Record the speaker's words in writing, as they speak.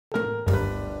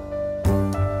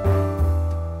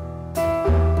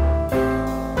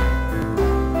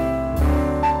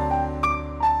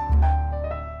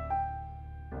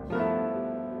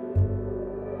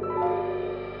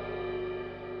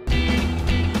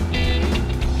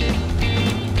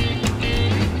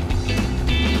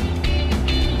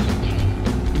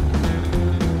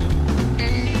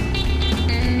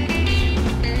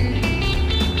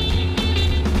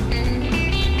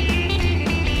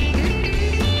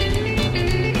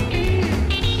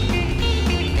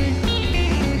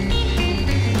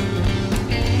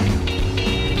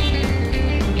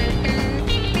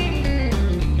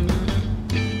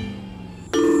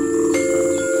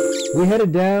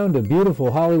headed down to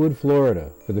beautiful Hollywood, Florida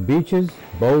for the beaches,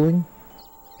 bowling,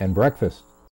 and breakfast.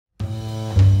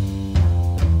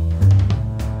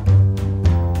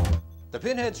 The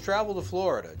Pinheads travel to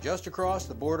Florida, just across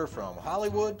the border from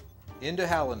Hollywood into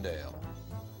Hallandale,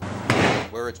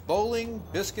 where it's bowling,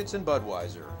 biscuits, and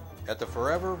Budweiser at the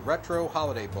Forever Retro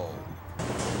Holiday Bowl.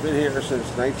 Been here since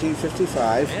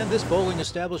 1955. And this bowling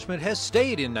establishment has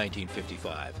stayed in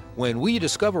 1955, when we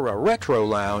discover a retro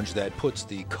lounge that puts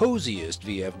the coziest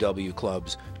VFW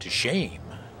clubs to shame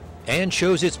and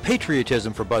shows its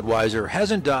patriotism for Budweiser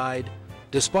hasn't died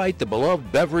despite the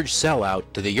beloved beverage sellout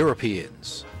to the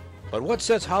Europeans. But what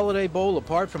sets Holiday Bowl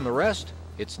apart from the rest?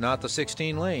 It's not the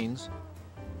 16 lanes.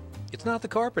 It's not the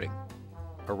carpeting,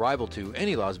 a rival to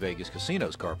any Las Vegas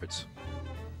casino's carpets.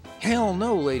 Hell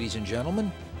no, ladies and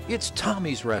gentlemen. It's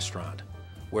Tommy's Restaurant,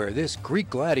 where this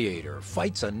Greek gladiator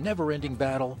fights a never-ending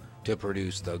battle to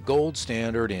produce the gold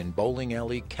standard in bowling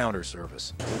alley counter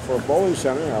service. For a bowling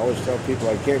center, I always tell people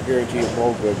I can't guarantee a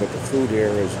bowl good, but the food here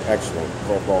is excellent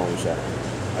for a bowling center.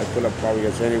 I put up probably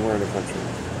against anywhere in the country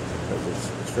because it's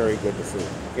very good, the food.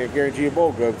 Can't guarantee a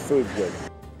bowl good, food's good.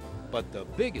 But the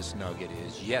biggest nugget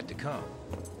is yet to come.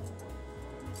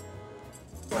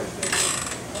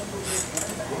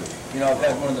 You know, I've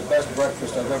had one of the best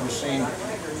breakfasts I've ever seen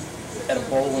at a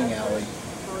bowling alley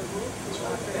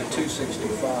at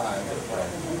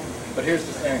 265. But here's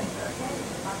the thing.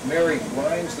 Mary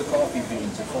grinds the coffee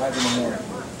beans at 5 in the morning.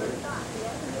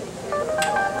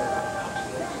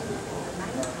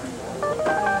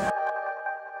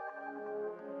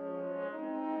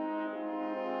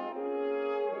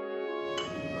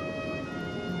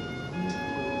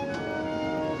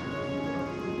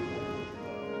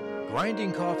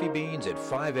 Grinding coffee beans at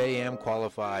 5 a.m.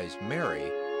 qualifies Mary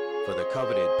for the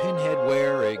coveted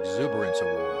Pinheadwear Exuberance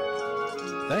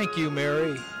Award. Thank you,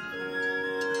 Mary.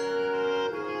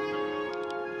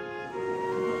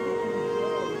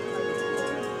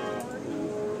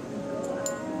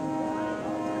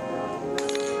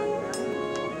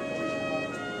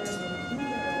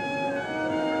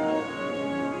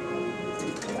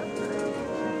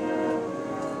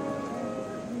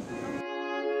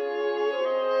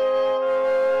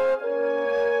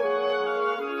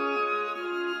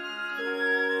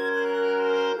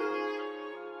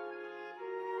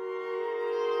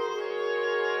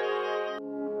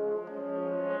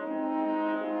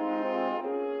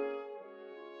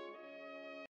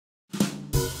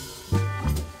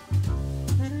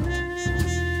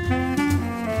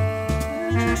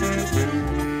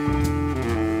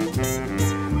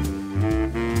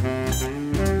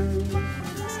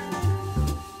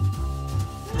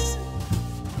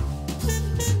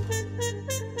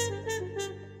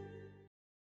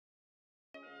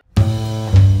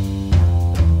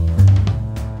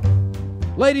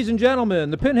 Ladies and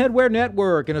gentlemen, the Pinheadwear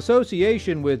Network, in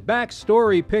association with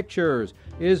Backstory Pictures,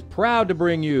 is proud to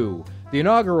bring you the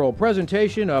inaugural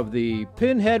presentation of the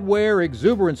Pinheadwear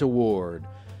Exuberance Award,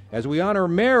 as we honor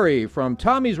Mary from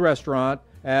Tommy's Restaurant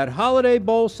at Holiday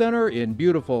Bowl Center in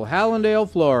beautiful Hallandale,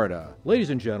 Florida.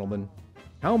 Ladies and gentlemen,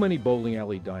 how many bowling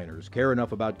alley diners care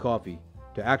enough about coffee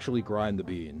to actually grind the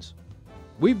beans?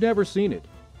 We've never seen it.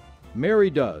 Mary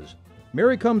does.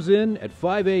 Mary comes in at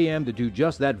 5 a.m. to do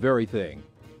just that very thing.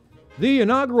 The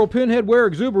inaugural Pinheadwear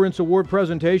Exuberance Award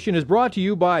presentation is brought to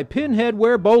you by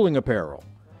Pinheadwear Bowling Apparel.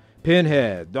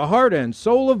 Pinhead, the heart and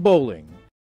soul of bowling.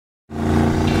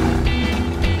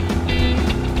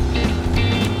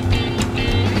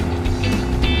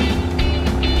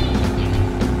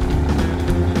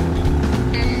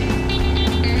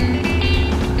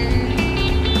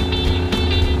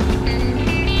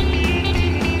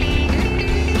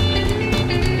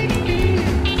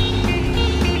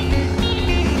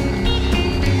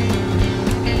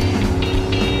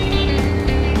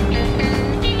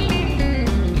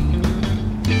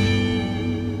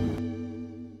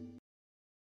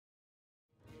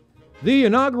 The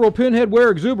inaugural Pinheadwear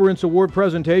Exuberance Award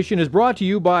presentation is brought to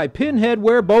you by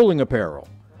Pinheadwear Bowling Apparel.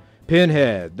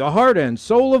 Pinhead, the heart and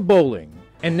soul of bowling.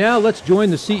 And now let's join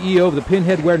the CEO of the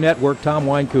Pinheadwear Network, Tom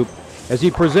Weinkoop, as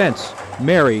he presents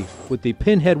Mary with the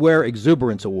Pinheadwear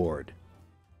Exuberance Award.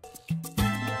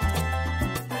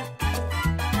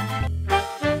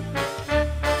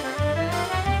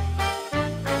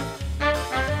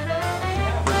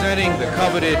 Presenting the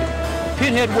coveted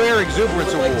Pinheadwear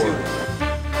Exuberance Award.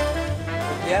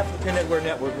 On behalf of the Pinheadwear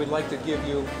Network, we'd like to give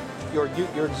you your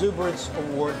Exuberance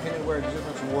Award, Pinheadwear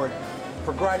Exuberance Award,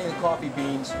 for grinding the coffee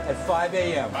beans at 5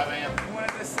 a.m. 5 a.m. What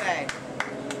does it say?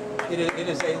 It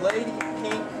is a lady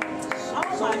pink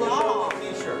solo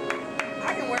t-shirt.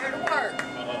 I can wear it to work.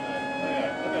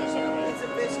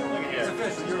 It's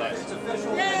official. It's official.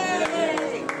 official.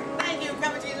 Yay! Thank you.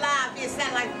 Coming to you live via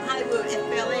satellite from Hollywood,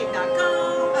 FLA.com.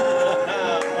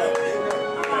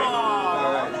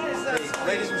 All right.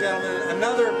 Ladies and gentlemen,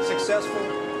 another successful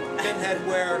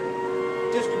Pinheadwear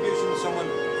distribution. Someone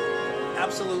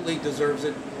absolutely deserves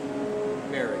it.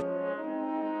 Mary.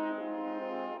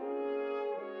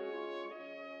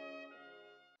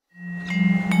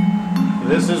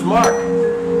 This is Mark,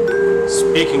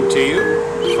 speaking to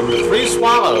you from the Three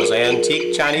Swallows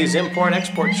Antique Chinese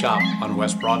Import-Export Shop on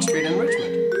West Broad Street in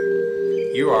Richmond.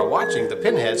 You are watching the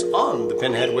Pinheads on the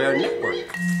Pinheadwear Network.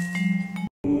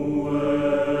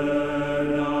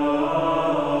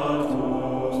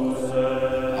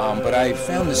 But I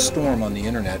found this storm on the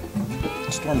internet.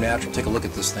 Storm Natural, take a look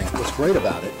at this thing. What's great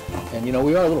about it, and you know,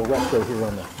 we are a little retro here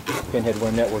on the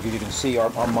Pinheadwear Network. As you can see,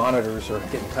 our monitors are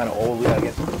getting kind of old. We gotta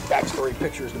get backstory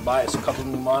pictures to buy us a couple of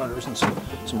new monitors and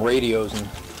some radios and,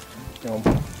 you know,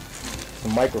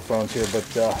 some microphones here. But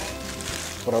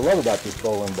what I love about this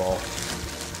bowling ball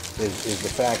is the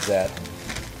fact that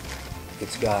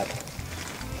it's got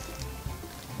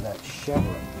that chevron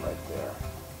right there,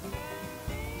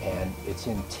 and it's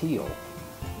in teal.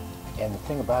 And the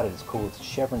thing about it is cool, the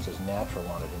chevron says natural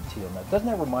on it in teal. Now, doesn't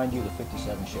that remind you of the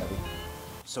 57 Chevy?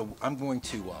 So I'm going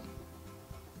to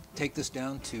take this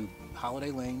down to Holiday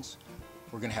Lanes.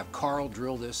 We're going to have Carl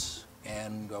drill this,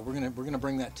 and we're going to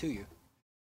bring that to you.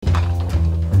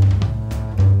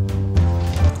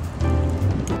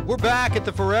 We're back at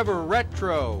the Forever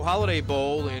Retro Holiday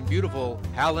Bowl in beautiful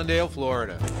Hallandale,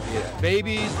 Florida. Yeah.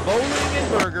 Babies, bowling,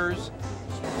 and burgers.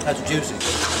 That's juicy.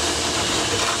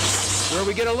 Where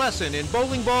we get a lesson in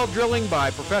bowling ball drilling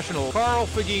by professional Carl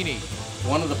Fagini.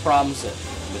 One of the problems that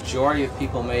the majority of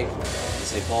people make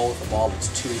is they bowl with a ball that's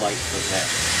too light for them.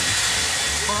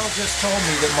 Carl just told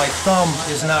me that my thumb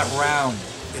is not round,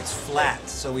 it's flat,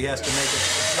 so he has to make an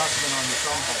adjustment on the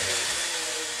thumb hole.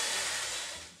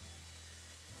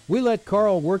 We let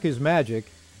Carl work his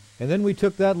magic, and then we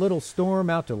took that little storm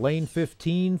out to lane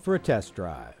 15 for a test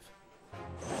drive.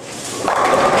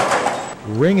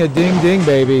 Ring-a-ding-ding,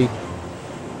 baby.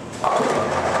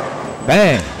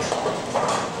 Bang!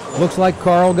 Looks like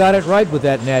Carl got it right with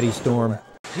that natty storm.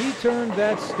 He turned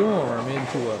that storm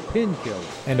into a pin kill.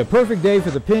 And a perfect day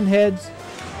for the Pinheads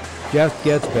just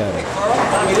gets better.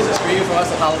 Carl, this is for you from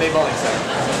us at Holiday Bowling Center.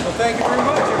 Well, thank you very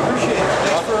much. I appreciate it.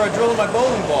 Thanks for drilling my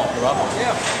bowling ball. You're welcome.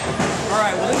 Yeah. All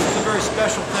right, well, this is a very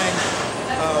special thing.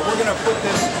 We're going to put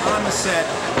this on the set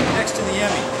next to the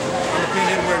Emmy on the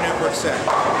Pinheadwear Network set.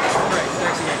 Great.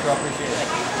 Thanks again, Carl. Appreciate it.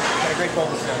 Got a great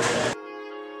bowling Saturday.